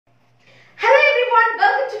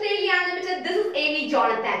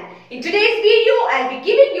Jonathan. In today's video, I'll be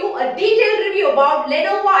giving you a detailed review about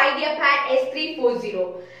Lenovo Ideapad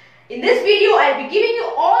S340. In this video, I'll be giving you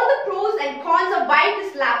all the pros and cons of buying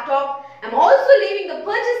this laptop. I'm also leaving the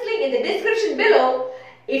purchase link in the description below.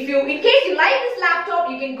 In case you like this laptop,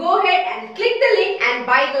 you can go ahead and click the link and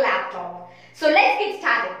buy the laptop. So let's get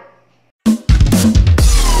started.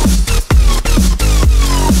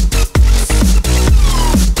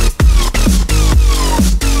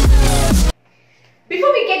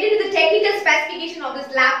 Before we get into the technical specification of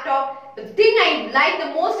this laptop, the thing I like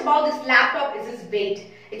the most about this laptop is its weight.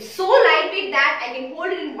 It's so lightweight that I can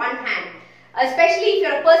hold it in one hand. Especially if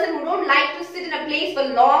you're a person who don't like to sit in a place for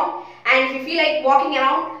long and if you feel like walking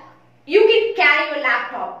around, you can carry your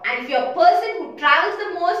laptop. And if you're a person who travels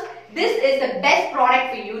the most, this is the best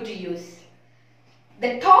product for you to use.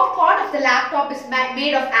 The top part of the laptop is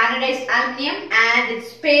made of anodized aluminum and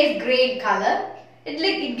it's space gray in color.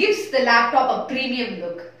 It gives the laptop a premium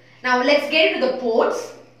look. Now let's get into the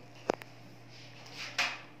ports.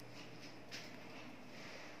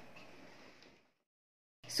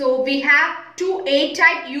 So we have two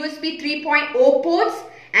A-type USB 3.0 ports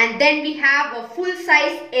and then we have a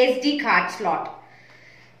full-size SD card slot.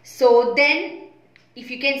 So then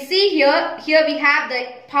if you can see here we have the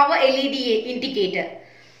power LED indicator.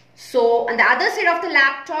 So on the other side of the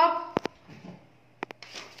laptop,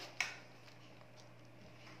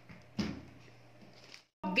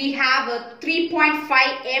 we have a 3.5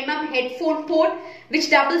 mm headphone port which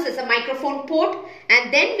doubles as a microphone port,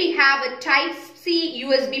 and then we have a Type-C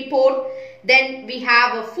USB port, then we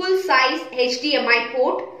have a full-size HDMI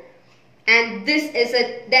port, and there's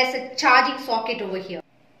a charging socket over here.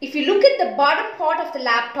 If you look at the bottom part of the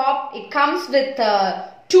laptop, it comes with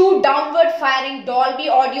two downward firing Dolby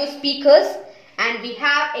audio speakers and we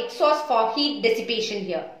have exhaust for heat dissipation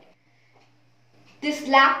here. This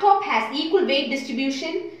laptop has equal weight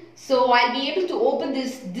distribution, so I'll be able to open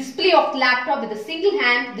this display of the laptop with a single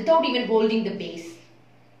hand without even holding the base.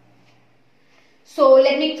 So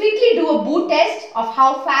let me quickly do a boot test of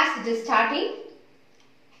how fast it is starting.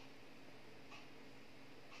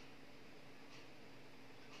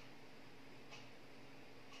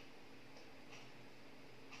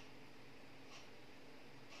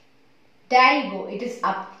 There you go, it is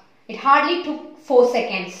up. It hardly took 4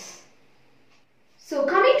 seconds. So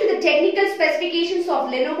coming to the technical specifications of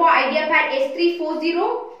Lenovo Ideapad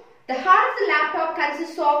S340, the heart of the laptop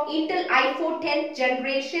consists of Intel i4 10th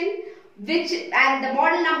generation and the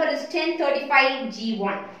model number is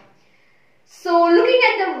 1035G1. So looking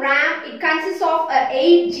at the RAM, it consists of a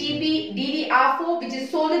 8GB DDR4 which is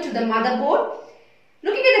soldered to the motherboard.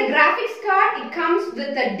 Looking at the graphics card, it comes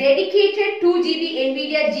with a dedicated 2GB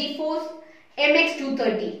NVIDIA GeForce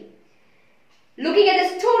MX230. Looking at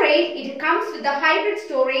the storage, it comes with a hybrid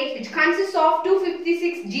storage which consists of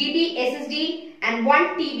 256GB SSD and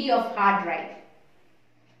 1TB of hard drive.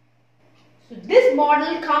 So this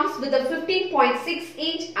model comes with a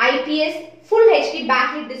 15.6-inch IPS Full HD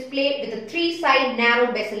backlit display with a 3-side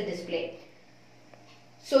narrow bezel display.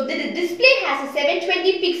 So the display has a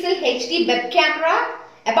 720 pixel HD web camera.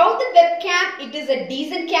 About the webcam, it is a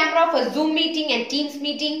decent camera for Zoom meeting and Teams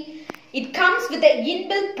meeting. It comes with an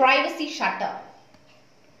inbuilt privacy shutter.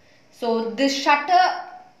 So this shutter,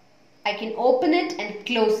 I can open it and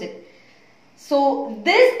close it. So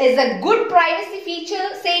this is a good privacy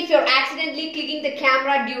feature. Say if you're accidentally clicking the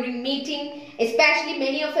camera during meeting, especially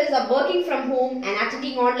many of us are working from home and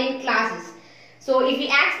attending online classes. So if he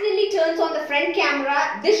accidentally turns on the front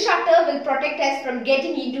camera, this shutter will protect us from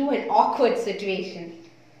getting into an awkward situation.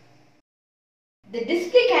 The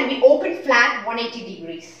display can be opened flat 180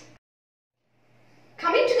 degrees.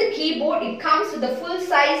 Coming to the keyboard, it comes with a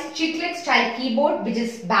full-size chiclet style keyboard which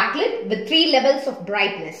is backlit with 3 levels of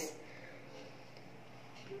brightness.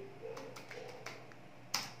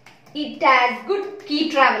 It has good key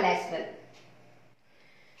travel as well.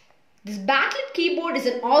 This backlit keyboard is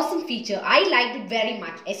an awesome feature. I liked it very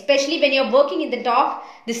much, especially when you're working in the dark.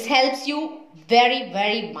 This helps you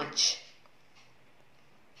very much.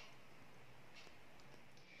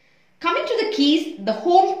 Coming to the keys, the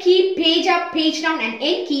home key, page up, page down and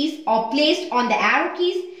end keys are placed on the arrow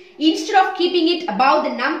keys instead of keeping it above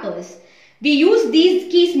the numbers. We use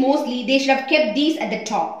these keys mostly. They should have kept these at the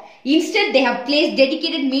top. Instead, they have placed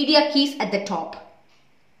dedicated media keys at the top.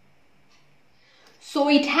 So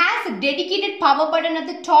it has a dedicated power button at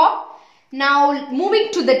the top. Now moving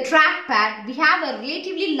to the trackpad, we have a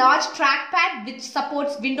relatively large trackpad which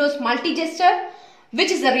supports Windows multi-gesture, which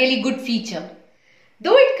is a really good feature.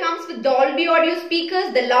 Though it comes with Dolby audio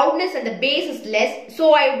speakers, the loudness and the bass is less,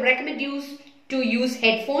 so I would recommend you to use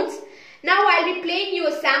headphones. Now I'll be playing you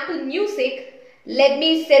a sample music Let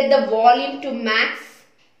me set the volume to max.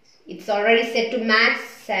 It's already set to max,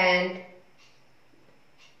 and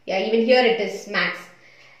yeah, even here it is max.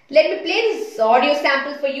 Let me play this audio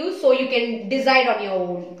sample for you so you can decide on your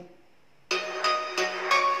own.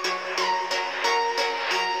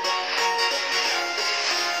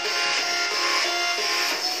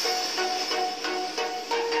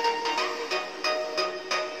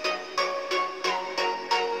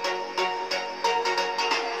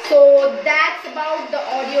 So that's about the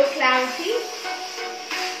audio clarity.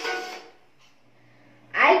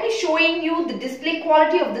 I'll be showing you the display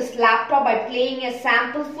quality of this laptop by playing a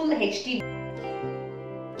sample full HD.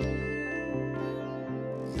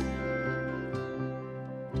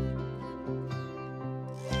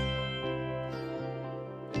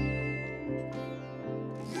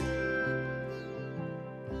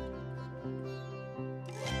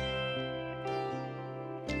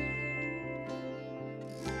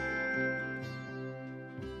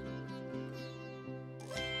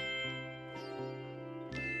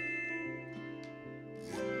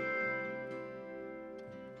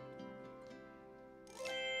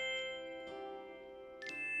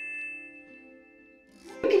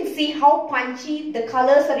 You can see how punchy the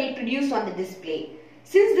colors are reproduced on the display.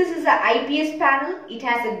 Since this is an IPS panel, it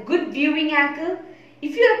has a good viewing angle.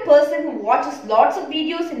 If you're a person who watches lots of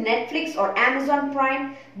videos in Netflix or Amazon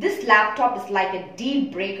Prime, this laptop is like a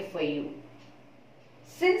deal breaker for you.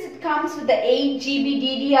 Since it comes with the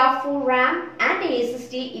 8GB DDR4 RAM and a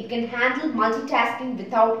SSD, it can handle multitasking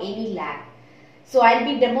without any lag. So I'll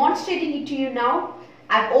be demonstrating it to you now.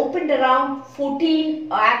 I've opened around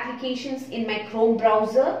 14 applications in my Chrome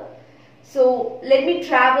browser. So let me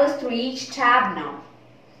traverse through each tab now.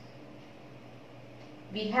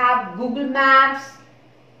 We have Google Maps,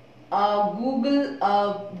 Google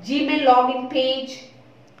Gmail login page,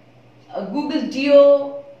 Google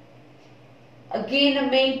Duo, again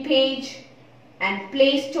a main page, and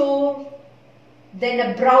Play Store, then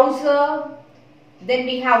a browser, then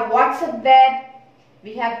we have WhatsApp web,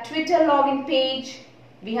 we have Twitter login page,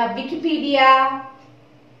 we have Wikipedia,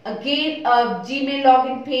 again a Gmail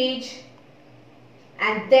login page,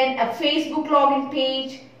 and then a Facebook login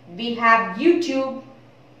page. We have YouTube.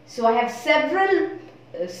 So I have several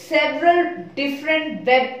different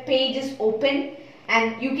web pages open,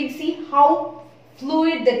 and you can see how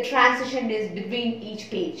fluid the transition is between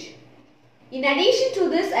each page. In addition to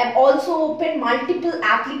this, I have also opened multiple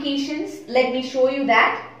applications. Let me show you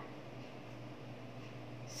that.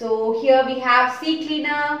 So here we have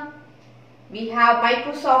CCleaner, we have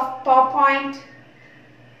Microsoft PowerPoint,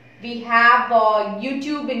 we have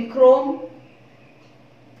YouTube in Chrome,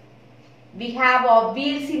 we have a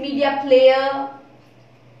VLC Media Player,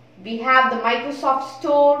 we have the Microsoft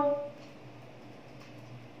Store,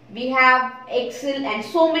 we have Excel, and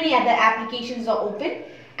so many other applications are open,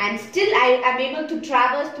 and still I am able to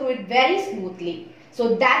traverse through it very smoothly.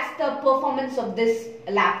 So that's the performance of this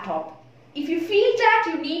laptop. If you feel that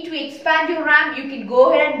you need to expand your RAM, you can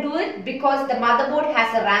go ahead and do it because the motherboard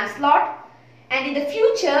has a RAM slot. And in the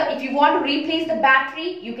future, if you want to replace the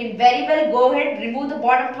battery, you can very well go ahead, remove the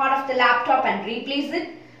bottom part of the laptop and replace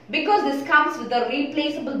it, because this comes with a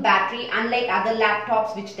replaceable battery, unlike other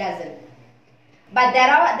laptops which doesn't. But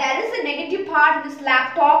there is a negative part in this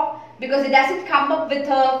laptop because it doesn't come up with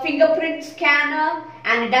a fingerprint scanner,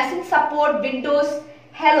 and it doesn't support Windows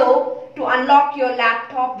Hello to unlock your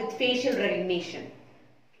laptop with facial recognition.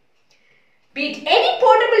 Be it any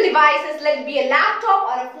portable devices, let it be a laptop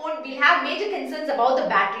or a phone, we have major concerns about the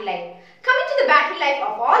battery life. Coming to the battery life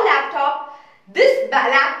of our laptop, this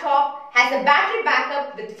laptop has a battery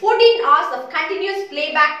backup with 14 hours of continuous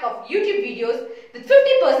playback of YouTube videos with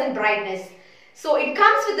 50% brightness. So it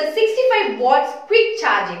comes with a 65 watts quick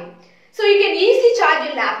charging. So you can easily charge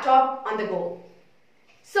your laptop on the go.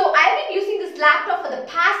 So I've been using this laptop for the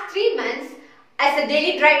past 3 months as a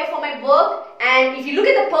daily driver for my work, and if you look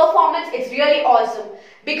at the performance, it's really awesome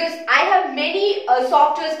because I have many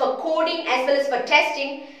softwares for coding as well as for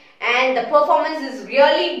testing, and the performance is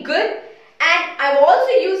really good. And I've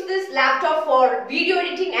also used this laptop for video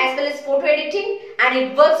editing as well as photo editing, and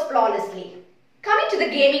it works flawlessly. Coming to the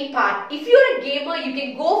gaming part, if you're a gamer, you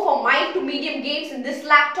can go for mild to medium games in this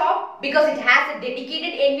laptop because it has a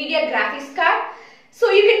dedicated NVIDIA graphics card. So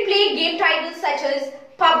you can play game titles such as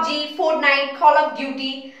PUBG, Fortnite, Call of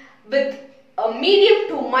Duty with a medium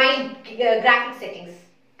to mild graphic settings.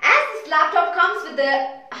 As this laptop comes with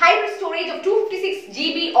a hybrid storage of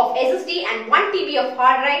 256GB of SSD and 1TB of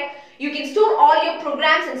hard drive, you can store all your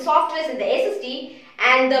programs and softwares in the SSD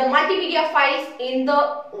and the multimedia files in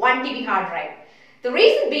the 1TB hard drive. The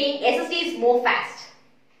reason being, SSD is more fast.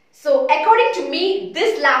 So according to me,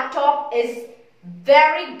 this laptop is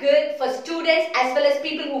Very good for students as well as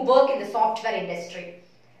people who work in the software industry.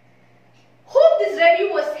 Hope this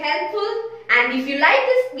review was helpful, and if you like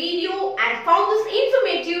this video and found this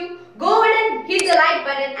informative, go ahead and hit the like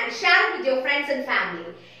button and share it with your friends and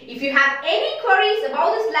family. If you have any queries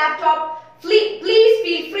about this laptop, please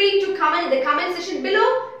feel free to comment in the comment section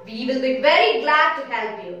below. We will be very glad to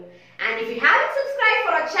help you. And if you haven't subscribed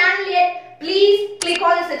for our channel yet, please click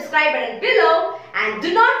on the subscribe button below and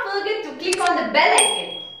do not forget to click on the bell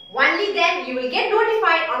icon. Only then you will get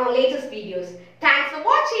notified on our latest videos. Thanks for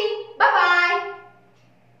watching. Bye-bye.